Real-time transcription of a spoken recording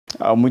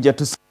Mujja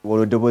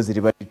tusobola eddoboozi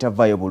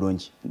libatavayo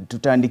bulungi.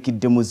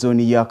 Tutandikidde mu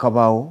zooni ya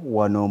Kabaawo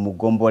wano mu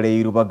Ggombole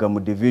y'Irubaga mu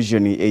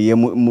division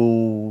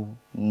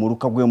mu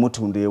Lukagwe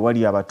Mutundu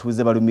ewali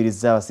abatuuze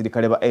balumiriza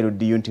abasirikale ba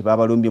LDU nti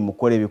babalumbye mu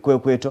kukola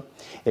ebikwekweto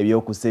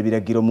ebyokussa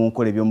ebiragiro mu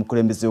nkola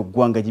eby'omukulembeze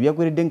w'eggwanga gye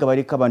byagweredde nga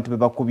baliko abantu be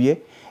bakubye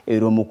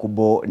era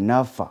omukubo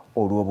n'afa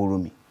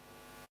olw'obulumi.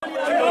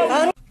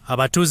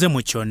 Abatuuze mu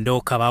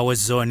Kyondo Kabaawo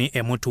zooni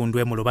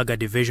emutundwe mu Lubaga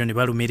division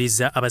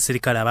balumiriza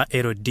abasirikale aba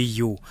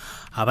LDU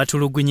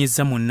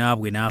abatulugunyiza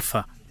munnaabwe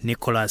n'afa.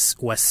 Nicholas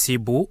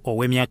Wasibu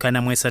ow'emyaka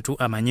 43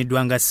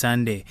 amanyiddwa nga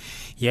Sunday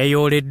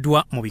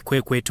yayooleddwa mu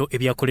bikwekweto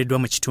ebyakoleddwa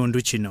mu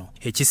kitundu kino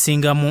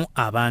ekisingamu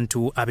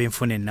abantu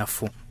ab'enfuna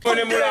ennafu.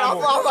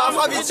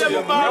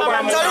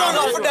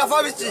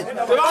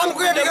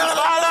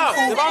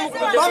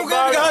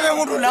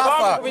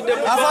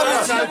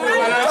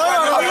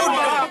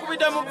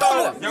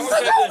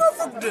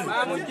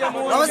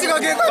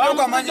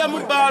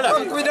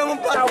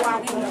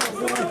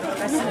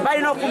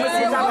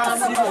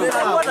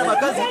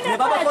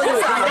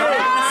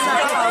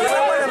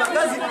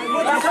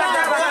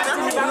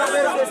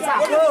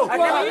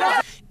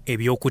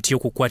 Ebyokutya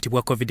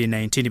okukwatibwa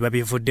COVID-19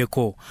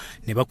 babivuddeko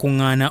ne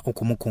bakuŋŋaana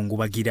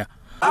okumukungubagira.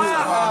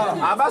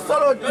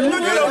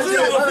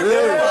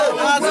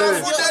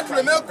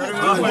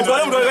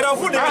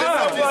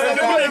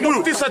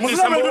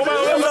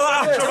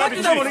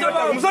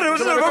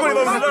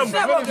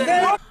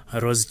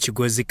 Rose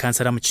Kigozi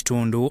kansala mu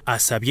kitundu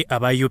asabye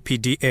aba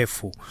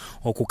UPDF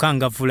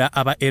okukangavula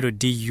aba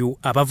LDU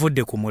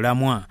abavudde ku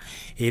mulamwa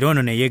era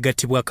ono ne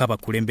yeegattibwako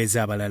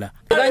abakulembeze abalala.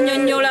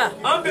 Banyonnyola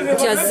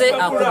nti azze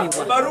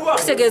akubibwa.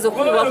 Kitegeeza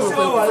okubibwa kuno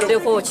kwe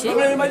kuvuddeko ki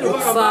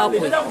okufa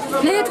kwe.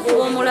 Naye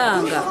tukuba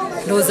omulanga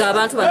ndowooza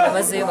abantu bano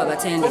bazzeeyo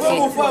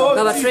babatendeke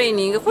nga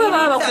batraining kuba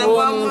baba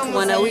bakuba omuntu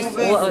mwana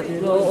omuntu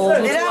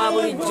wa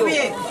bulijjo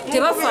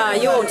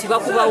tebafaayo nti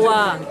bakuba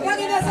wa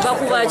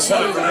bakuba ki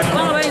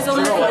kubanga bayinza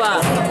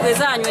omukuba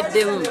tubeze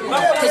anyweddemu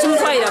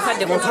tekimutwalira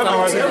afadde mutuka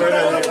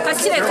mutima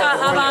kati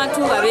kireka abantu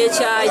nga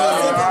beekyaye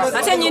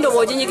ate ennyindo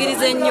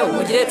bw'oginyigiriza ennyo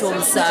ogireeta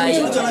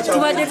omusaayi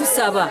tubadde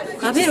tusaba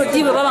abeero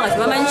ddi bwe baba nga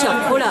tebamanyi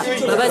kyakukola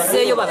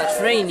babazzeeyo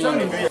babatraining.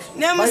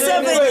 Ne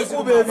Museveni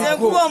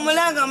nkuba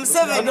omulanga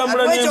Museveni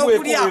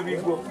akweky'okulya.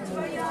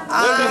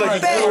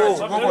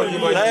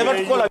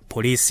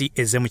 Poliisi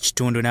ezze mu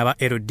kitundu n'aba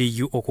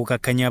LDU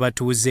okukakkanya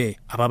abatuuze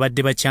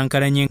ababadde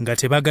bakyankalanye nga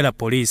tebagala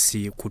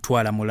poliisi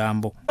kutwala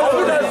mulambo.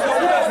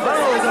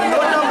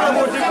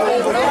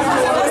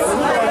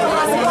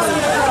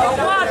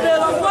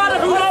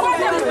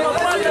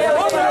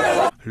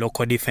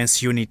 Local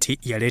Defense Unity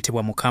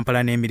yaleetebwa mu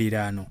Kampala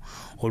n'emiriraano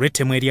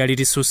olw'ettemu eryali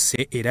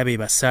lisusse era be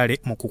basaale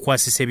mu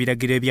kukwasisa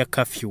ebiragiro ebya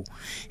kafyu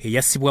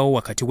eyassibwawo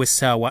wakati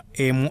w'essaawa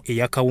emu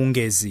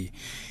ey'akawungeezi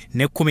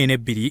ne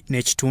 12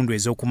 n'ekitundu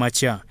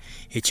ez'okumakya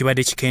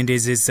ekibadde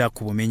kikendeezezza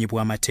ku bumenyi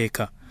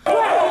bw'amateeka.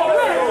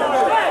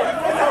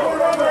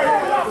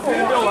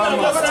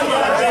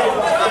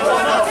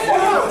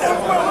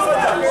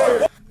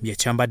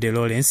 Byakyambadde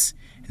Lawrence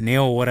ne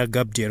Owora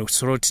Gabriel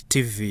Sorot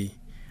TV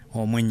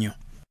Omwenyo.